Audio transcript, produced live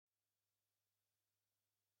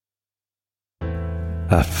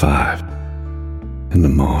at 5 in the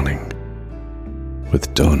morning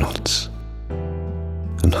with donuts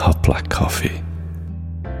and hot black coffee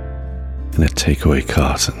in a takeaway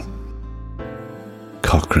carton.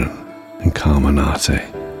 Cochrane and Carminati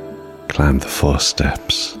climbed the 4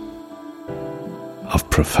 steps of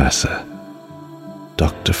Professor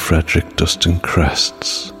Dr. Frederick Dustin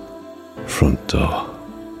Crest's front door.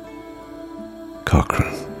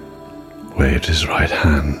 Cochrane waved his right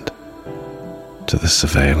hand to the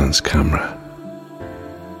surveillance camera,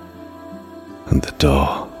 and the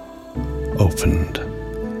door opened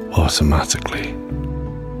automatically.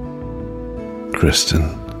 Kristen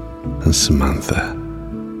and Samantha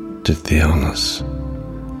did the honors,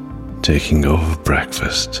 taking over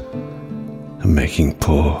breakfast and making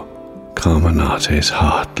poor Carminati's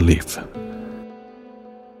heart leap.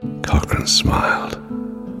 Cochrane smiled.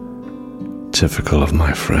 Typical of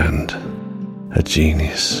my friend, a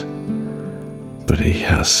genius, but he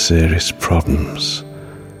has serious problems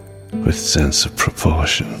with sense of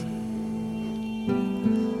proportion.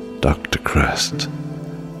 Dr. Crest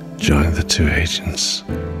joined the 2 agents,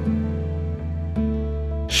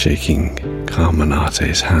 shaking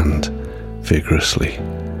Carminati's hand vigorously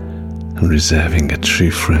and reserving a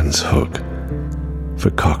true friend's hug for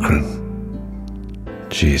Cochrane.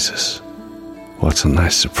 Jesus, what a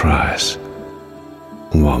nice surprise,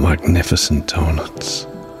 and what magnificent donuts.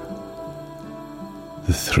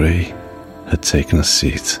 The 3 had taken a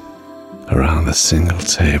seat around the single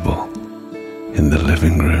table in the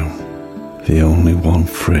living room, the only one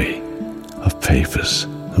free of papers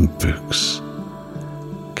and books,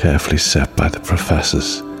 carefully set by the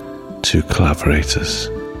professor's 2 collaborators.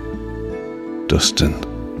 Dustin,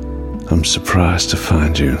 I'm surprised to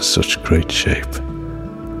find you in such great shape,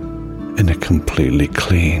 in a completely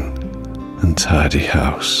clean and tidy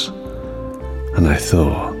house, and I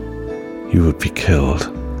thought you would be killed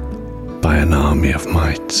by an army of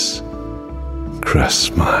mites. Crest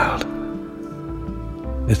smiled.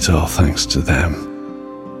 It's all thanks to them,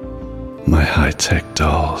 my high-tech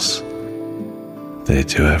dolls. They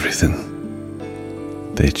do everything.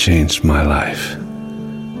 They changed my life.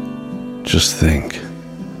 Just think,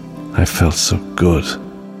 I felt so good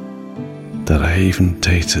that I even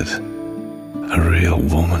dated a real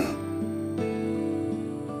woman.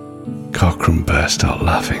 Cochrane burst out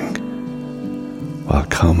laughing, while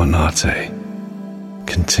Carminati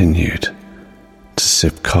continued to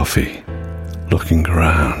sip coffee, looking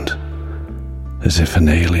around as if an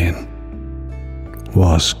alien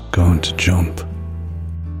was going to jump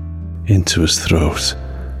into his throat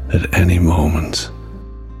at any moment.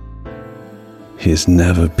 He has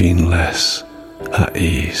never been less at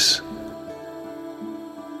ease.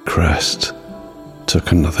 Crest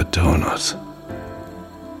took another donut.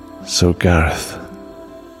 So Gareth,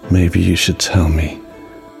 maybe you should tell me,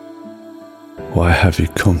 why have you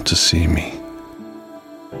come to see me?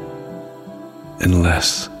 In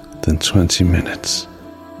less than 20 minutes,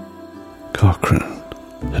 Cochrane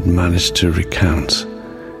had managed to recount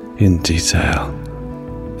in detail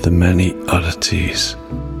the many oddities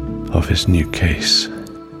of his new case.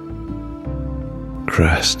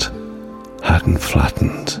 Crest hadn't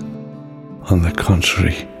flattened. On the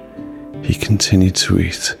contrary, he continued to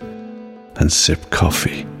eat and sip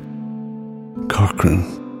coffee.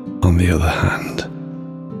 Cochrane, on the other hand,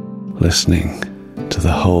 listening to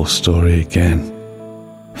the whole story again,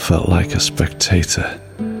 felt like a spectator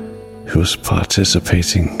who was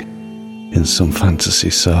participating in some fantasy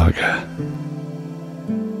saga.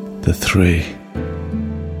 The 3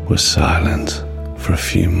 were silent for a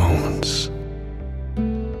few moments.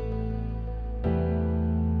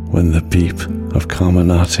 When the beep of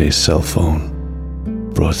Carminati's cell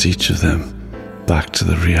phone brought each of them back to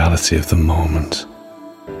the reality of the moment,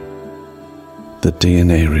 the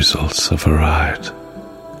DNA results have arrived,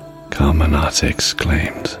 Carminati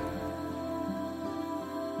exclaimed.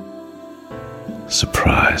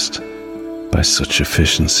 Surprised by such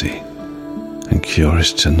efficiency and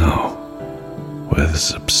curious to know where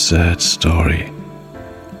this absurd story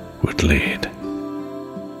would lead.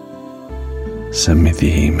 Send me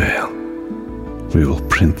the email. We will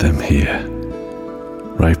print them here.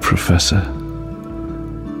 Right, Professor?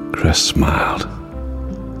 Crest smiled,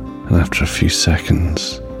 and after a few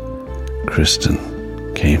seconds, Kristen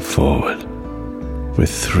came forward with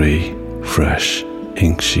 3 fresh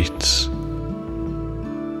ink sheets.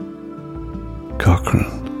 Cochrane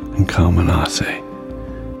and Carminati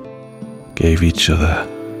gave each other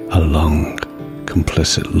a long,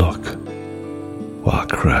 complicit look, while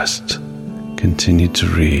Crest continued to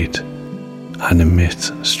read and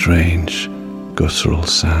emit strange, guttural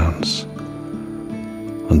sounds,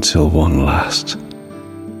 until one last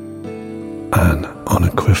and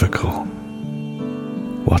unequivocal.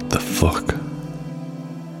 What the fuck?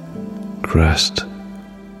 Crest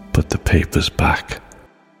put the papers back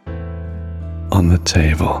on the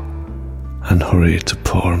table and hurried to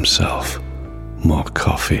pour himself more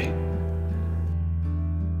coffee.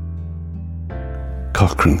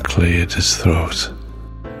 Cochrane cleared his throat.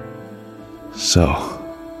 So,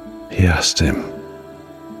 he asked him,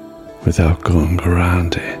 without going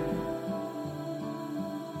around it.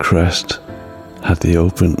 Crest had the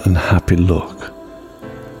open and happy look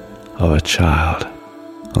of a child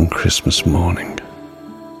on Christmas morning.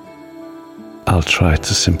 I'll try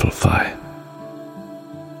to simplify.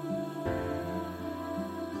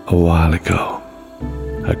 A while ago,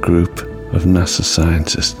 a group of NASA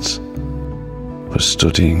scientists was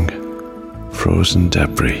studying frozen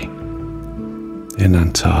debris in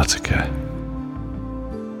Antarctica.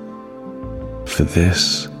 For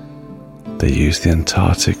this, they used the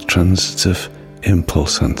Antarctic Transitive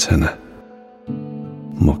Impulse Antenna,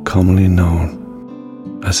 more commonly known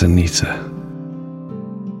as ANITA.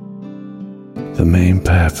 The main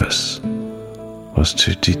purpose was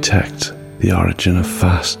to detect the origin of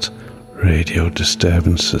fast radio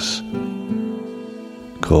disturbances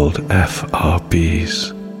called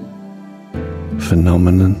FRBs,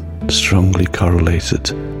 phenomenon strongly correlated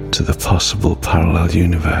to the possible parallel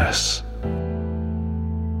universe.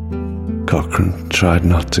 Cochrane tried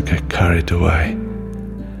not to get carried away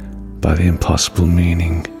by the impossible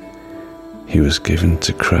meaning he was giving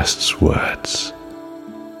to Crest's words.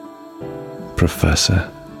 Professor,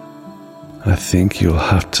 I think you'll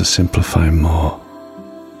have to simplify more.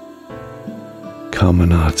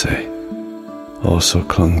 Carminati also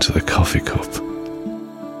clung to the coffee cup.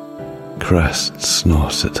 Crest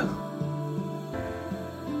snorted.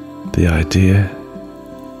 The idea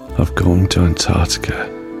of going to Antarctica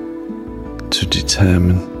to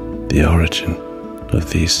determine the origin of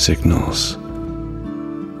these signals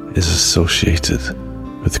is associated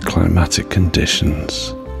with climatic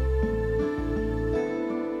conditions.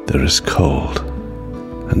 There is cold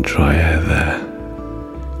and dry air there,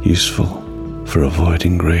 useful for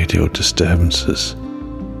avoiding radio disturbances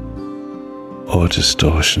or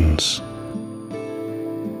distortions.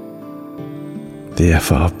 The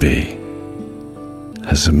FRB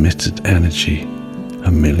has emitted energy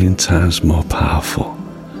 1,000,000 times more powerful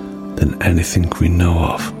than anything we know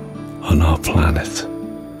of on our planet.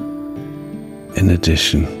 In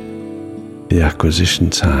addition, the acquisition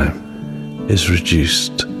time is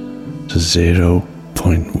reduced to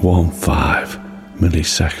 0.15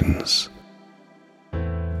 milliseconds.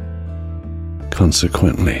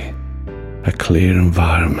 Consequently, a clear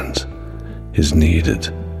environment is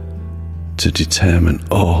needed to determine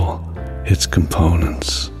all its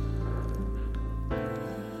components.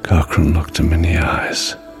 Cochrane looked him in the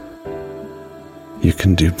eyes. You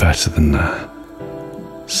can do better than that.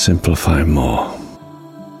 Simplify more.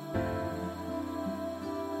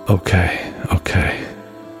 Okay.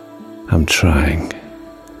 I'm trying.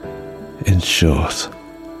 In short,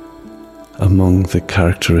 among the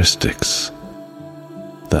characteristics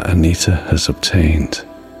that ANITA has obtained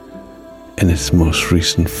in its most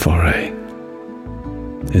recent foray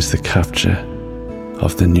is the capture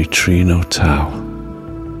of the neutrino tau.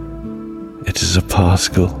 It is a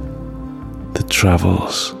particle that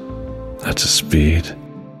travels at a speed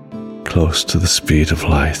close to the speed of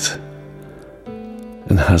light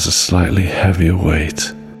and has a slightly heavier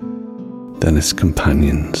weight than its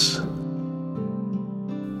companions.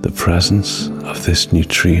 The presence of this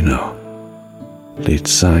neutrino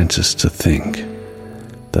leads scientists to think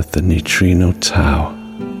that the neutrino tau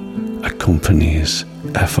accompanies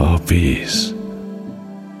FRBs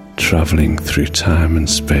traveling through time and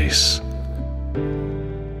space.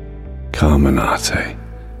 Carminati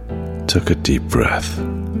took a deep breath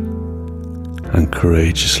and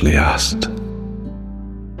courageously asked,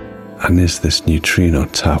 and is this neutrino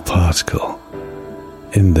tau particle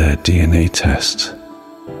in their DNA test?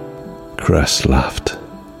 Crest laughed.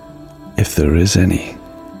 If there is any.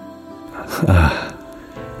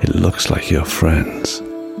 It looks like your friends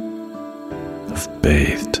have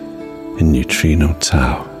bathed in neutrino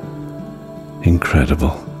tau.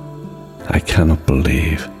 Incredible. I cannot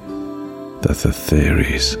believe that the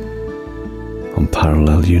theories on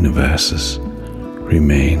parallel universes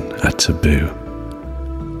remain a taboo.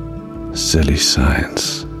 Silly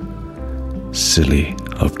science. Silly,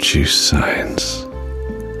 obtuse science.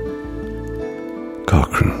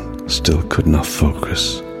 Cochrane still could not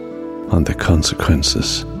focus on the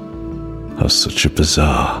consequences of such a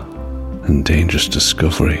bizarre and dangerous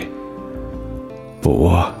discovery, but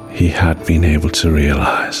what he had been able to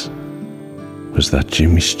realize was that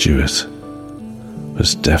Jimmy Stewart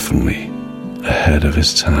was definitely ahead of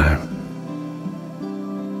his time.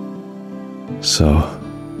 So,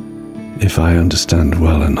 if I understand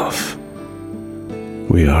well enough,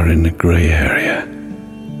 we are in a grey area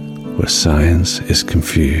where science is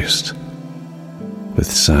confused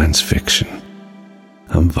with science fiction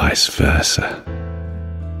and vice versa.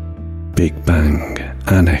 Big Bang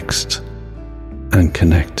annexed and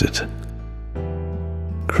connected.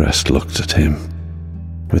 Crest looked at him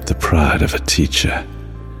with the pride of a teacher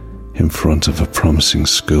in front of a promising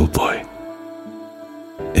schoolboy.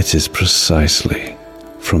 It is precisely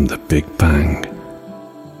from the Big Bang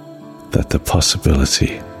that the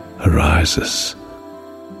possibility arises.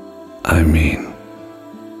 I mean,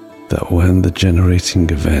 that when the generating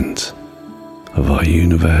event of our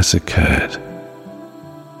universe occurred,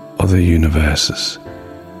 other universes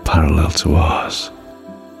parallel to ours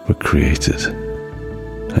were created,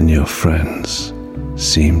 and your friends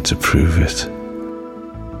seem to prove it.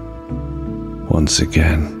 Once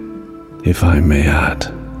again, if I may add.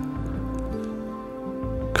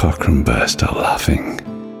 Cochrane burst out laughing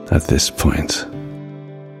at this point.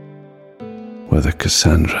 Whether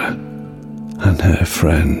Cassandra and her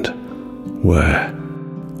friend were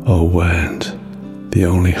or weren't the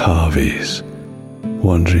only Harveys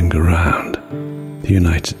wandering around the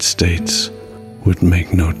United States would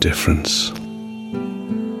make no difference.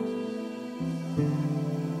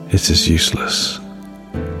 It is useless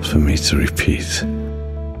for me to repeat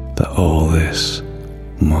that all this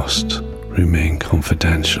must remain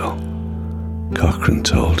confidential, Cochrane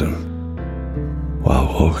told him while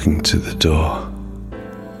walking to the door.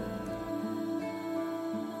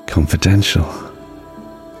 Confidential?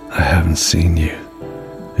 I haven't seen you.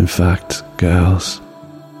 In fact, girls,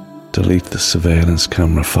 delete the surveillance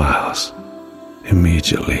camera files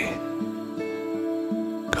immediately.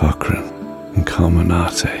 Cochrane and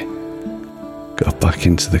Carminati got back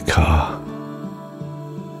into the car.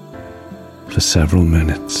 For several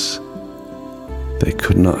minutes, they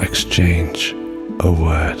could not exchange a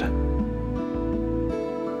word.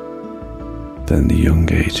 Then the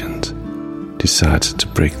young agent decided to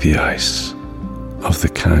break the ice of the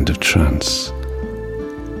kind of trance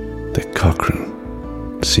that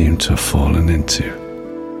Cochrane seemed to have fallen into.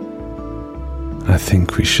 I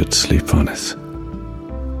think we should sleep on it.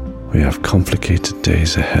 We have complicated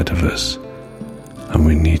days ahead of us, and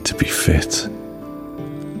we need to be fit.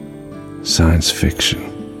 Science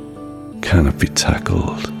fiction cannot be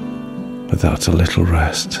tackled without a little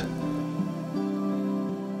rest.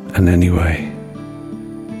 And anyway,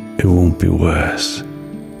 it won't be worse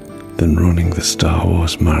than running the Star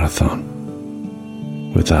Wars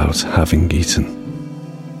marathon without having eaten.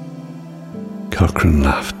 Cochrane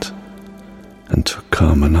laughed and took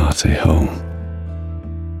Carminati home,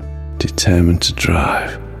 determined to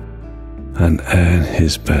drive and earn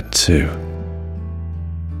his bet too,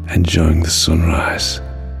 enjoying the sunrise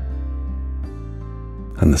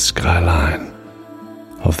and the skyline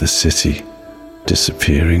of the city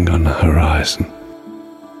disappearing on the horizon,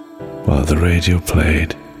 while the radio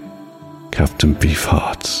played Captain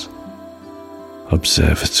Beefheart's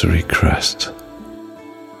Observatory Crest.